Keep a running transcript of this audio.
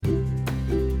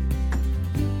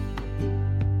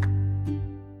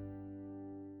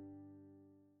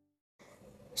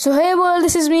So hey world,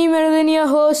 this is me, Meredin, your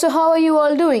host. So how are you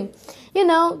all doing?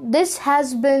 This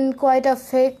has been quite a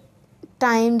fake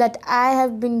time that I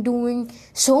have been doing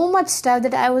so much stuff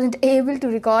that I wasn't able to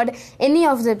record any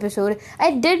of the episode.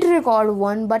 I did record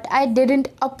one, but I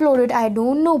didn't upload it. I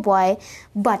don't know why,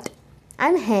 but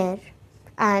I'm here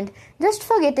and just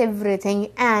forget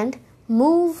everything and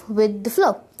move with the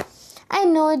flow. I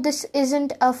know this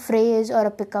isn't a phrase or a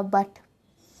pickup, but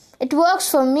it works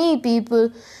for me,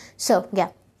 people.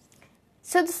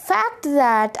 So the fact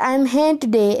that I'm here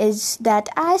today is that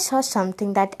I saw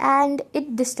something and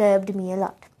it disturbed me a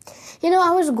lot.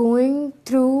 I was going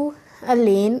through a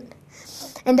lane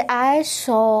and I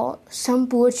saw some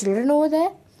poor children over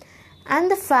there,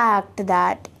 and the fact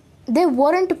that they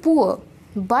weren't poor,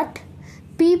 but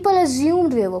people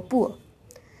assumed they were poor.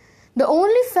 The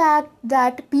only fact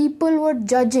that people were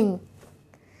judging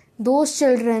those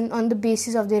children on the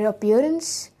basis of their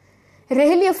appearance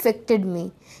really affected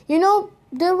me.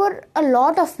 There were a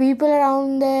lot of people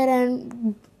around there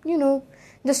and,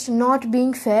 just not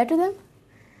being fair to them.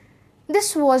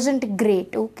 This wasn't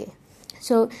great, okay.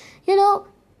 So,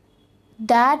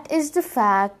 that is the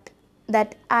fact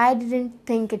that I didn't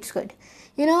think it's good.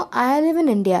 I live in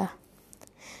India,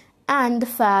 and the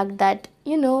fact that,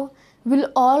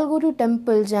 we'll all go to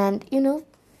temples and,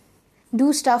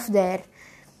 do stuff there,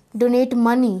 donate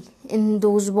money in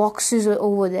those boxes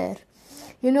over there.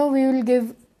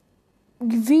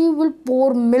 We will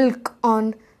pour milk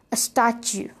on a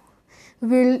statue.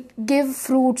 We'll give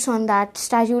fruits on that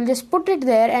statue. We'll just put it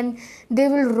there and they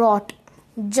will rot.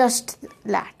 Just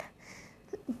that.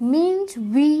 Means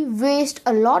we waste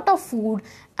a lot of food,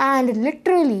 and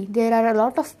literally there are a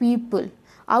lot of people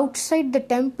outside the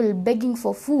temple begging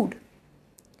for food.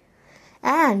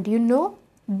 And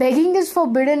begging is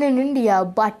forbidden in India,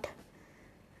 but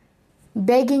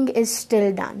begging is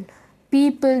still done.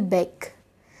 People beg.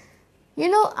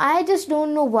 I just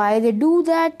don't know why they do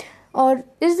that, or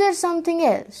is there something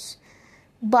else?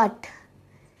 But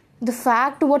the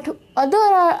fact what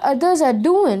others are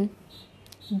doing,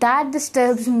 that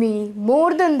disturbs me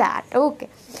more than that. Okay,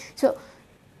 so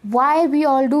why we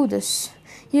all do this?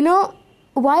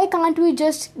 Why can't we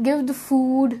just give the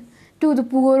food to the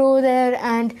poor over there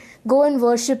and go and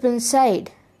worship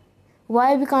inside?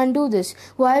 Why we can't do this?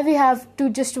 Why we have to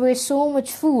just waste so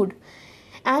much food?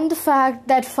 And the fact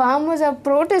that farmers are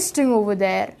protesting over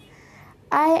there,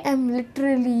 I am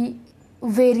literally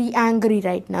very angry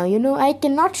right now. I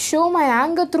cannot show my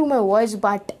anger through my voice,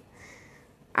 but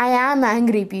I am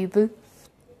angry, people.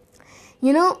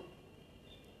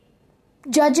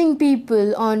 Judging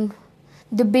people on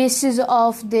the basis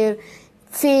of their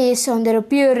face, on their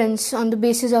appearance, on the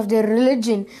basis of their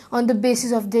religion, on the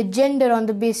basis of their gender, on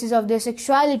the basis of their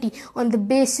sexuality, on the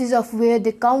basis of where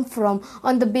they come from,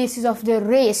 on the basis of their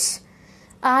race.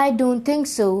 I don't think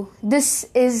so. This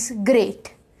is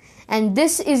great. And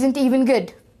this isn't even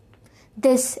good.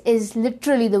 This is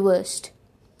literally the worst.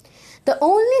 The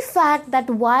only fact that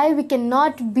why we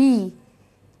cannot be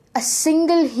a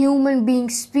single human being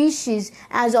species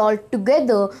as all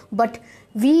together, but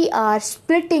we are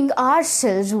splitting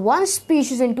ourselves, one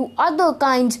species, into other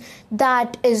kinds,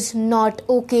 that is not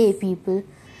okay, people.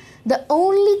 The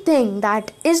only thing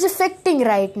that is affecting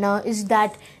right now is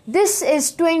that this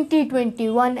is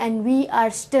 2021 and we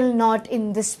are still not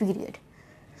in this period.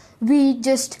 We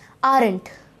just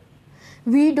aren't.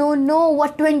 We don't know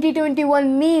what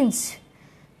 2021 means.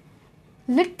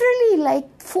 Literally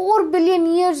like 4 billion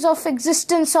years of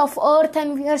existence of Earth,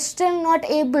 and we are still not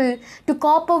able to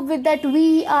cope up with that.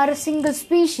 We are a single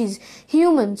species,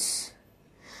 humans.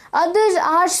 Others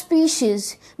are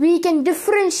species. We can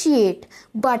differentiate,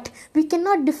 but we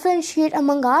cannot differentiate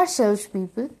among ourselves,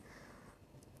 people.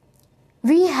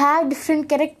 We have different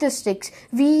characteristics.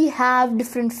 We have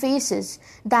different faces.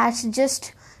 That's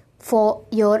just for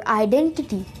your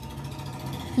identity.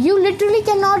 You literally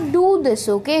cannot do this,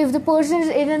 okay? If the person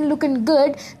isn't looking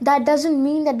good, that doesn't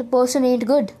mean that the person ain't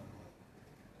good.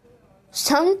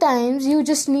 Sometimes you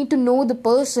just need to know the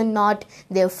person, not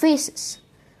their faces.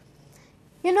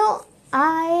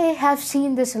 I have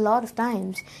seen this a lot of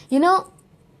times.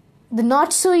 The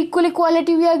not so equal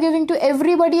equality we are giving to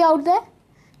everybody out there,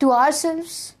 to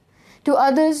ourselves, to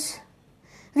others.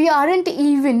 We aren't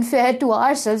even fair to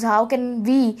ourselves. How can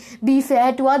we be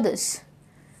fair to others?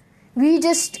 We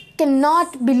just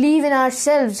cannot believe in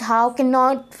ourselves. How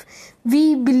cannot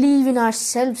we believe in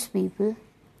ourselves, people?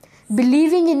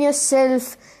 Believing in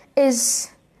yourself is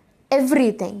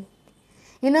everything.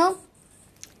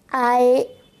 I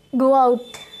go out.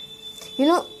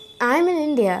 I'm in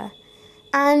India,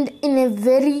 and in a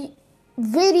very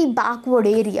very backward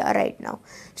area right now.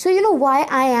 So you know why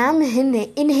I am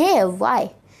in here?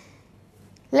 Why?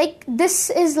 Like, this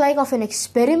is like of an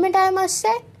experiment, I must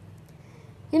say.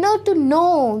 You know, to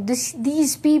know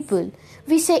these people.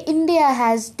 We say India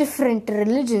has different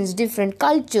religions, different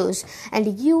cultures,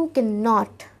 and you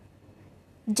cannot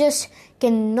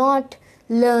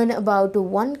learn about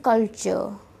one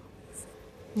culture.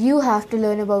 You have to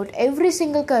learn about every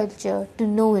single culture to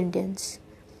know Indians.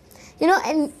 You know,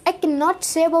 and I cannot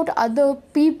say about other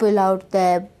people out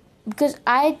there because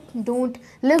I don't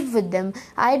live with them.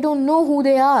 I don't know who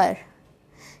they are.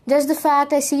 Just the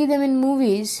fact I see them in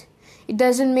movies, it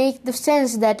doesn't make the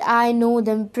sense that I know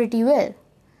them pretty well.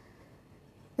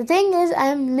 The thing is, I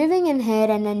am living in here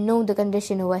and I know the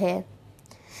condition over here.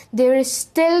 There is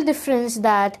still difference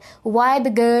that why the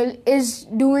girl is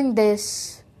doing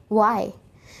this. Why?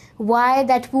 Why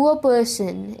that poor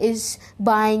person is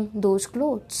buying those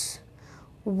clothes?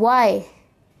 Why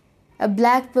a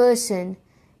black person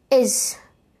is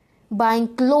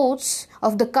buying clothes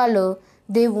of the color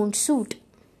they won't suit?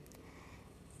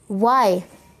 Why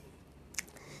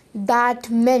that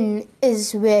man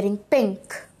is wearing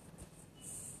pink?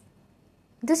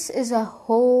 This is a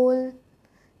whole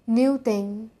new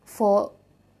thing for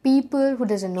people who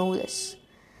doesn't know this.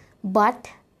 But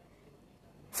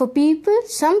for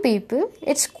some people,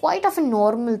 it's quite of a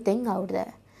normal thing out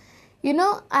there. You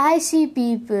know, I see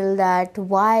people that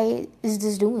why is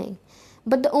this doing?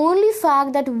 But the only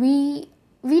fact that we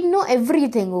know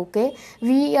everything, okay?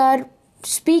 We are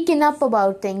speaking up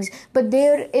about things. But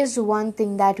there is one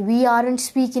thing that we aren't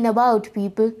speaking about,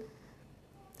 people.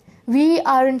 We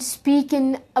aren't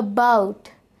speaking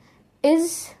about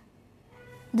is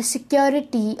the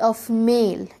security of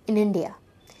male in India.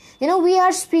 You know, we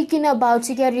are speaking about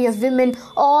security of women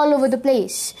all over the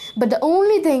place. But the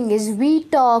only thing is we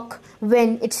talk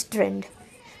when it's trend.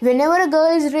 Whenever a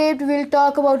girl is raped, we'll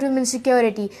talk about women's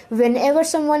security. Whenever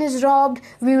someone is robbed,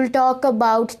 we will talk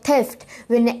about theft.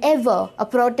 Whenever a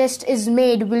protest is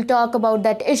made, we'll talk about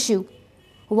that issue.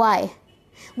 Why?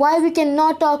 Why we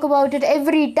cannot talk about it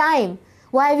every time?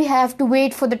 Why we have to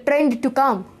wait for the trend to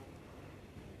come?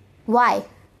 Why?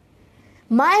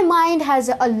 My mind has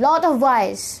a lot of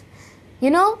whys. You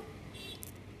know,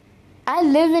 I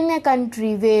live in a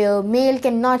country where male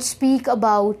cannot speak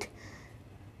about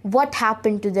what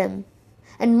happened to them.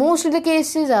 And most of the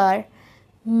cases are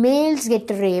males get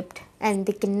raped and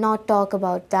they cannot talk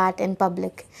about that in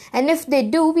public. And if they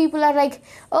do, people are like,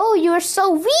 oh, you're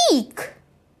so weak.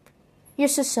 You're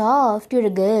so soft. You're a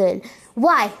girl.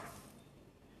 Why?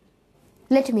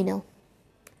 Let me know.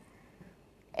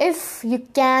 If you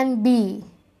can be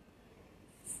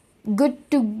good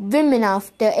to women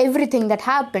after everything that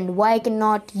happened, why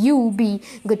cannot you be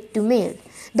good to male?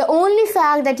 The only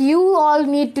fact that you all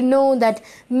need to know that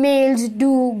males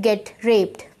do get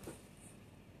raped.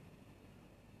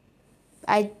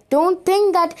 I don't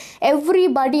think that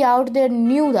everybody out there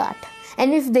knew that.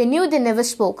 And if they knew, they never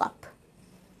spoke up.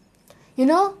 You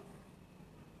know,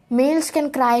 males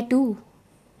can cry too.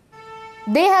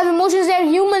 They have emotions, they are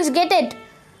humans, get it.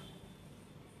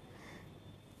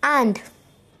 And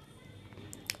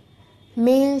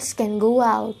males can go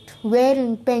out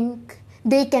wearing pink,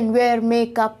 they can wear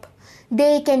makeup,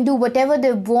 they can do whatever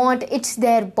they want, it's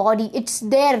their body, it's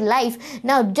their life.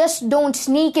 Now just don't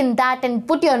sneak in that and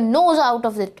put your nose out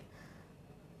of it.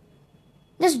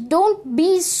 Just don't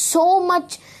be so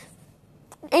much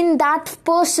in that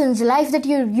person's life that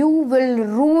you will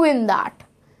ruin that.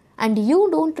 And you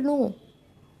don't know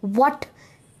what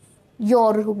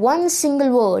your one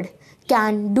single word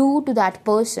can do to that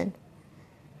person.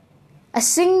 A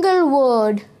single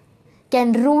word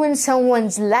can ruin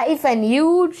someone's life, and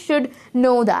you should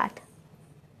know that.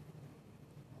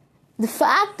 The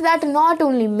fact that not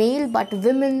only male but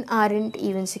women aren't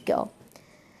even secure.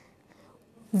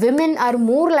 Women are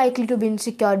more likely to be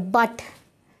insecure, but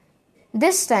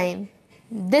this time,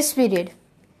 this period,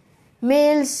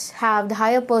 males have the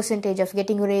higher percentage of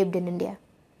getting raped in India.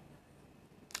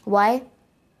 Why?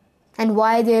 And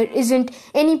why there isn't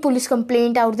any police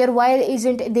complaint out there? Why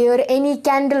isn't there any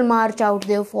candle march out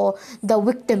there for the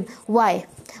victim? Why?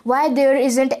 Why there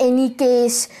isn't any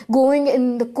case going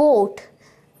in the court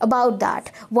about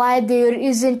that? Why there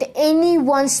isn't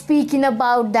anyone speaking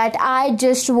about that? I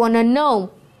just want to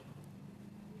know.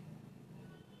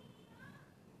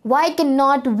 Why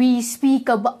cannot we speak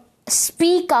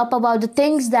up about the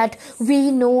things that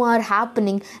we know are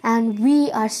happening and we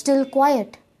are still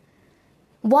quiet?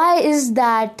 Why is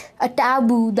that a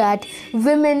taboo that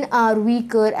women are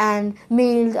weaker and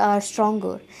males are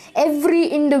stronger? Every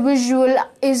individual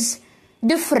is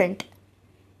different.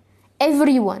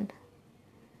 Everyone.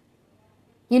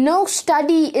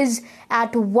 Study is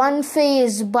at one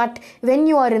phase, but when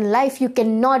you are in life, you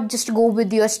cannot just go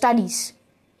with your studies.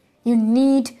 You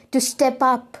need to step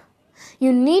up.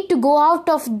 You need to go out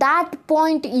of that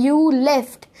point you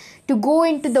left to go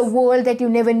into the world that you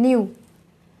never knew.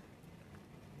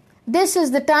 This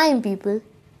is the time, people.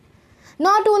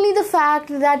 Not only the fact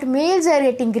that males are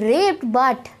getting raped,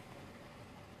 but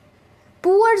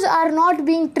poors are not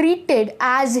being treated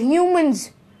as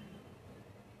humans.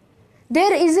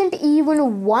 There isn't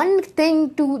even one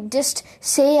thing to just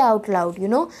say out loud,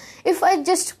 If I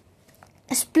just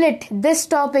split this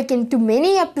topic into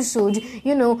many episodes,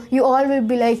 you all will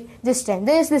be like, this time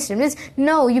this.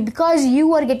 No, because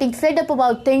you are getting fed up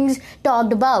about things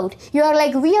talked about. You are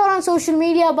like, we are on social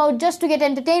media about just to get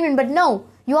entertainment, but no,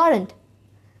 you aren't.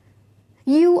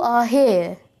 You are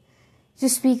here to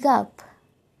speak up.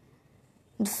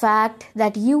 The fact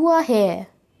that you are here,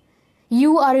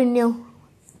 you are in your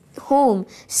home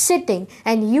sitting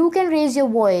and you can raise your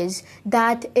voice,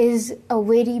 that is a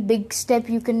very big step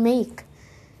you can make.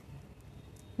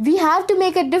 We have to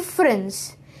make a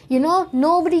difference.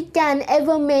 Nobody can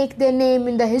ever make their name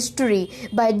in the history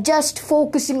by just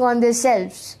focusing on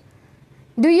themselves.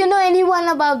 Do you know anyone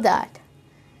about that?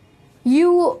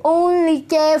 You only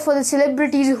care for the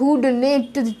celebrities who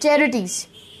donate to the charities,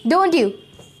 don't you?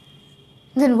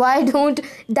 Then why don't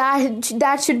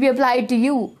that should be applied to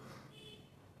you?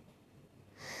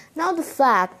 Now the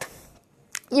fact,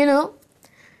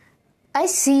 I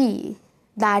see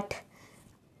that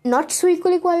not so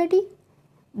equal equality,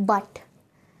 but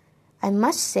I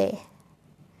must say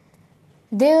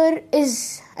there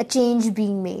is a change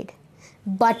being made.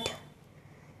 But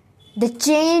the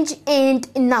change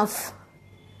ain't enough.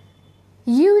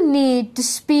 You need to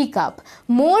speak up.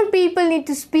 More people need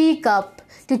to speak up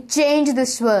to change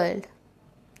this world.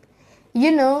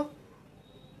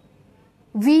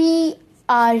 We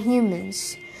are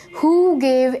humans who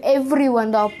gave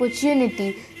everyone the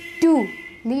opportunity to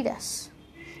lead us.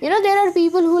 There are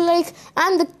people who like,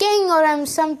 I'm the king or I'm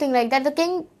something like that.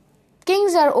 The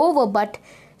kings are over, but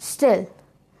still,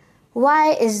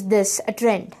 why is this a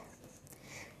trend?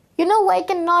 Why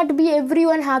cannot be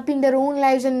everyone happy in their own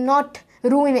lives and not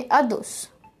ruin others?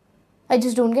 I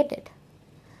just don't get it.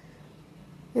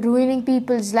 Ruining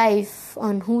people's life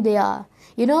on who they are.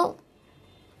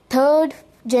 Third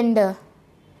gender,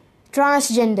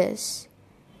 transgenders,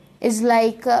 is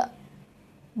like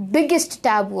biggest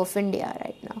taboo of India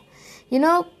right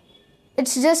now.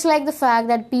 It's just like the fact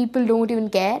that people don't even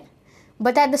care,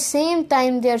 but at the same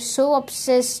time they're so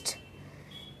obsessed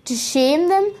to shame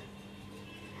them.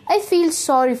 I feel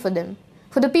sorry for them.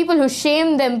 For the people who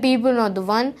shame them, people not the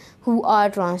one who are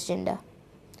transgender.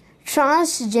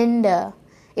 Transgender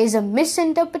is a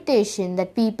misinterpretation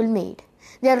that people made.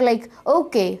 They're like,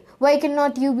 okay, why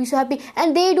cannot you be so happy?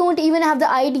 And they don't even have the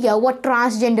idea what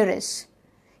transgender is.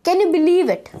 Can you believe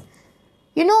it?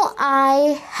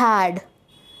 I had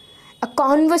a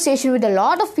conversation with a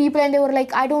lot of people and they were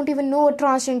like, I don't even know what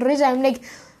transgender is. I'm like,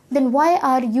 then why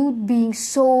are you being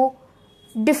so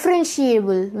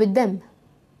differentiable with them?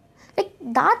 Like,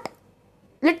 that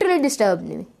literally disturbed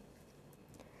me.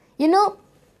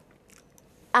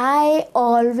 I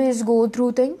always go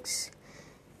through things.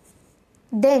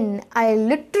 Then I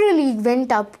literally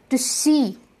went up to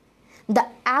see the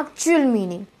actual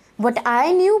meaning. What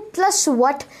I knew plus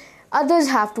what others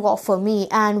have to offer me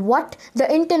and what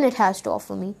the internet has to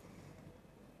offer me.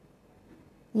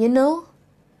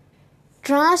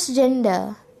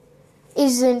 Transgender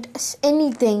isn't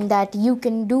anything that you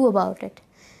can do about it.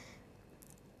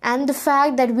 And the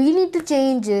fact that we need to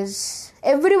change is,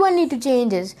 everyone need to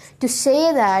change is, to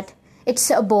say that it's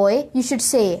a boy, you should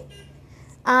say,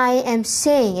 I am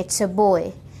saying it's a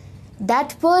boy.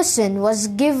 That person was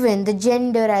given the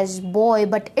gender as boy,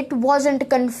 but it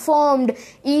wasn't confirmed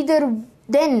either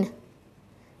then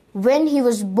when he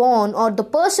was born or the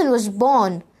person was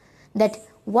born that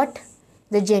what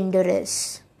the gender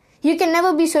is. You can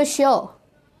never be so sure.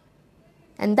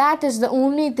 And that is the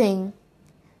only thing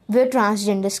where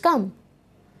transgenders come.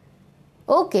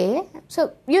 Okay,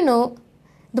 so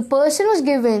the person was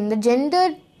given the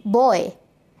gender boy,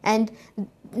 and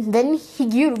when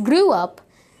he grew up,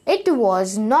 it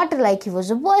was not like he was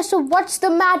a boy. So what's the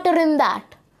matter in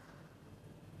that?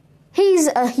 He's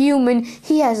a human.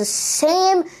 He has the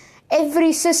same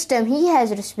every system. He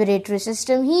has respiratory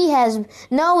system. He has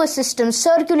nervous system,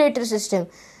 circulatory system.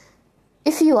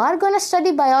 If you are going to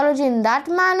study biology in that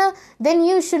manner, then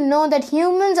you should know that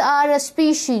humans are a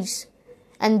species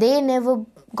and they never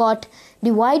got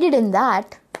divided in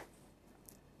that.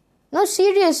 No,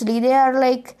 seriously, they are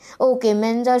like, okay,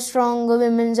 men are stronger,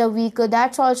 women are weaker.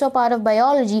 That's also part of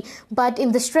biology, but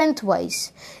in the strength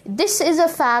wise. This is a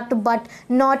fact, but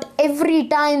not every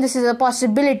time this is a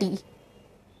possibility.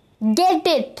 Get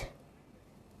it?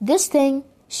 This thing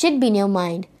should be in your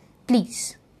mind,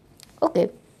 please. Okay,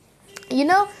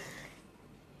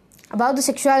 about the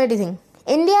sexuality thing.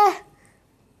 India?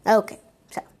 Okay,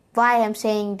 so why I'm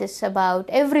saying this about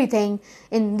everything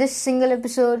in this single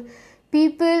episode?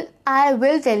 People, I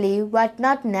will tell you, but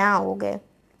not now, okay?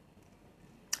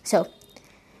 So,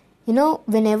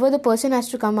 whenever the person has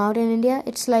to come out in India,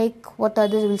 it's like what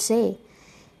others will say.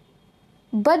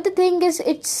 But the thing is,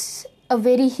 it's a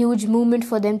very huge movement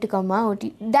for them to come out.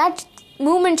 That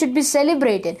movement should be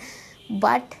celebrated.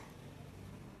 But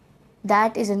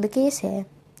that isn't the case here.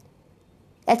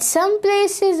 At some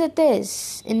places it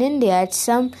is. In India, at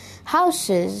some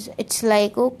houses, it's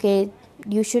like, okay,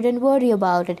 you shouldn't worry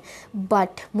about it.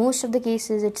 But most of the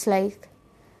cases, it's like,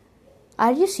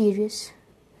 are you serious?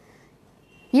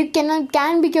 You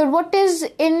can be cured. What is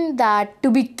in that to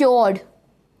be cured?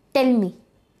 Tell me.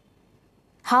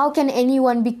 How can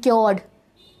anyone be cured?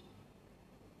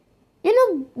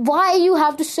 Why you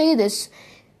have to say this?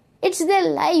 It's their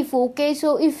life, okay?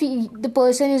 So if the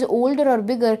person is older or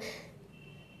bigger,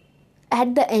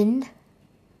 at the end,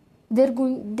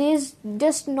 there's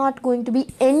just not going to be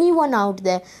anyone out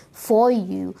there for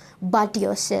you but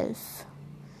yourself.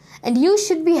 And you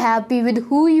should be happy with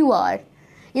who you are.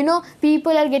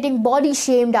 People are getting body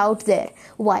shamed out there.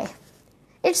 Why?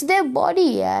 It's their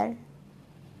body, yaar.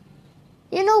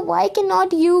 Why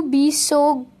cannot you be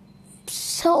so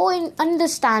in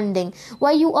understanding?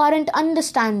 Why you aren't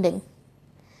understanding?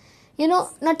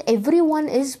 Not everyone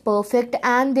is perfect,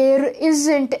 and there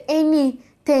isn't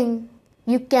anything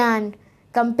you can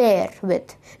compare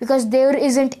with, because there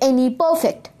isn't any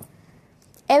perfect.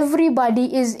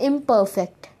 Everybody is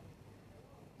imperfect.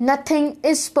 Nothing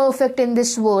is perfect in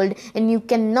this world, and you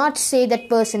cannot say that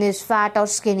person is fat or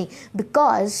skinny,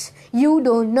 because you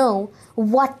don't know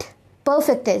what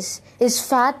perfect is. Is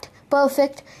fat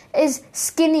perfect? Is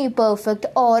skinny perfect?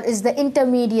 Or is the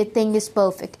intermediate thing is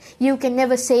perfect? You can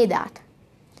never say that.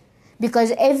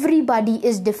 Because everybody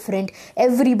is different,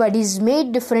 everybody is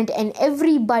made different, and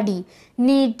everybody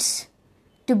needs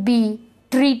to be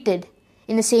treated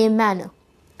in the same manner.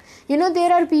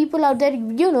 There are people out there,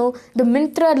 the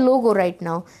Myntra logo right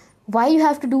now. Why you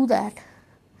have to do that?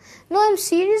 No, I'm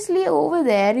seriously over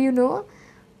there,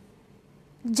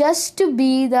 just to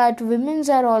be that women's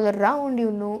are all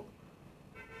around,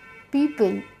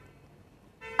 people.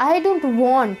 I don't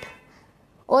want,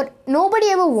 or nobody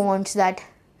ever wants that.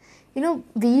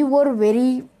 We were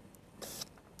very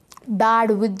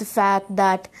bad with the fact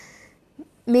that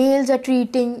males are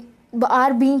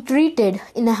being treated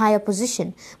in a higher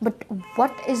position. But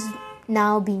what is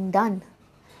now being done?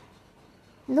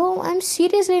 No, I'm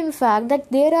seriously in fact that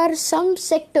there are some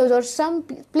sectors or some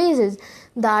places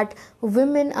that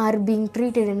women are being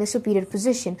treated in a superior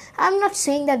position. I'm not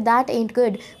saying that ain't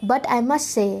good, but I must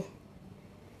say,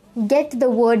 get the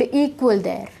word equal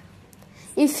there.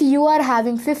 If you are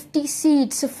having 50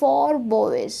 seats for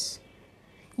boys,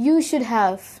 you should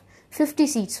have 50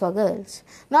 seats for girls.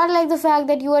 Not like the fact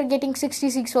that you are getting 60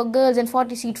 seats for girls and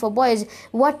 40 seats for boys.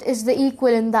 What is the equal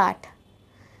in that?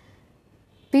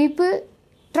 People,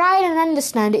 try and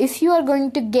understand, if you are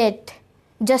going to get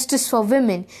justice for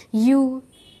women, you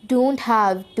don't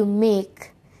have to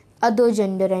make other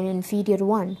gender an inferior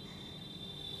one.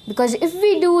 Because if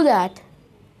we do that,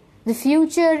 the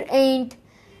future ain't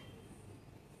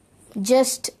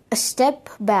just a step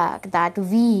back, that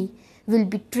we will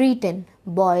be treating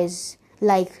boys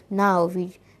like now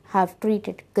we have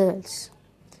treated girls.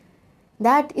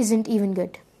 That isn't even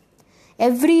good.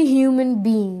 Every human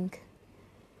being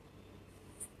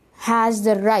has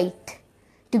the right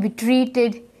to be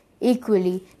treated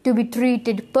equally, to be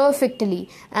treated perfectly,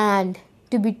 and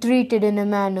to be treated in a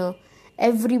manner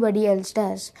everybody else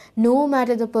does. No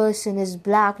matter the person is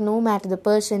black, no matter the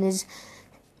person is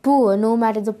poor, no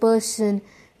matter the person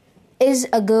is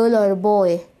a girl or a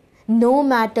boy, no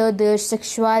matter their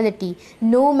sexuality,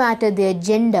 no matter their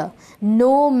gender,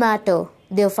 no matter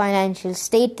their financial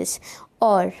status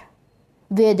or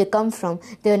where they come from,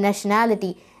 their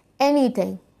nationality,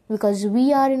 anything, because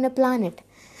we are in a planet.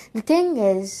 The thing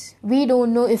is, we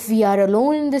don't know if we are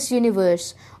alone in this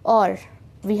universe or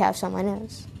we have someone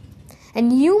else.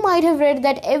 And you might have read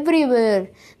that everywhere,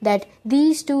 that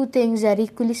these two things are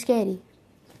equally scary.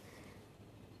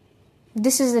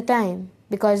 This is the time,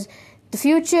 because the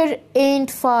future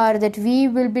ain't far that we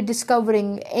will be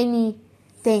discovering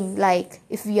anything like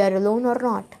if we are alone or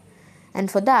not.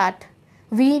 And for that,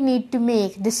 we need to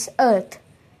make this earth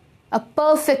a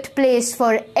perfect place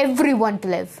for everyone to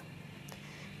live.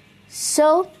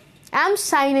 So, I'm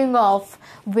signing off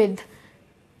with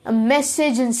a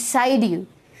message inside you,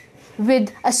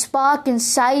 with a spark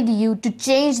inside you to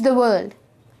change the world.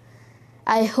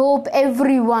 I hope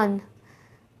everyone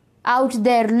out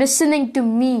there listening to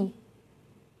me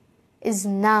is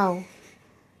now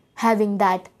having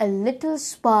that a little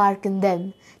spark in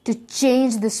them to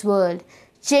change this world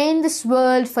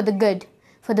for the good,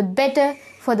 for the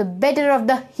better of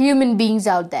the human beings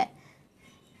out there.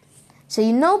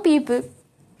 So people,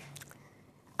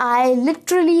 I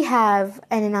literally have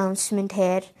an announcement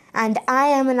here, and I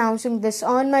am announcing this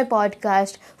on my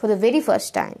podcast for the very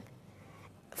first time.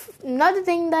 Not the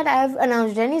thing that I've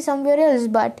announced any somewhere else,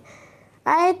 but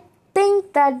I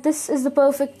think that this is the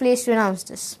perfect place to announce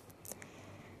this.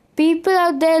 People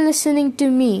out there listening to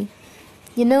me,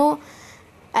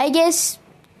 I guess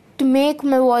to make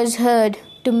my voice heard,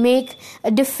 to make a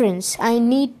difference, I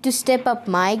need to step up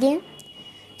my game.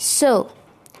 So,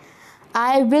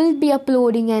 I will be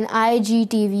uploading an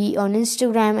IGTV on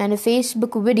Instagram and a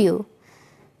Facebook video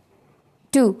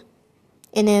too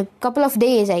in a couple of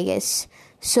days, I guess.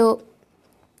 So,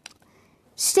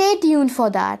 stay tuned for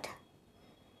that,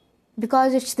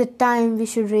 because it's the time we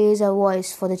should raise our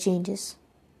voice for the changes.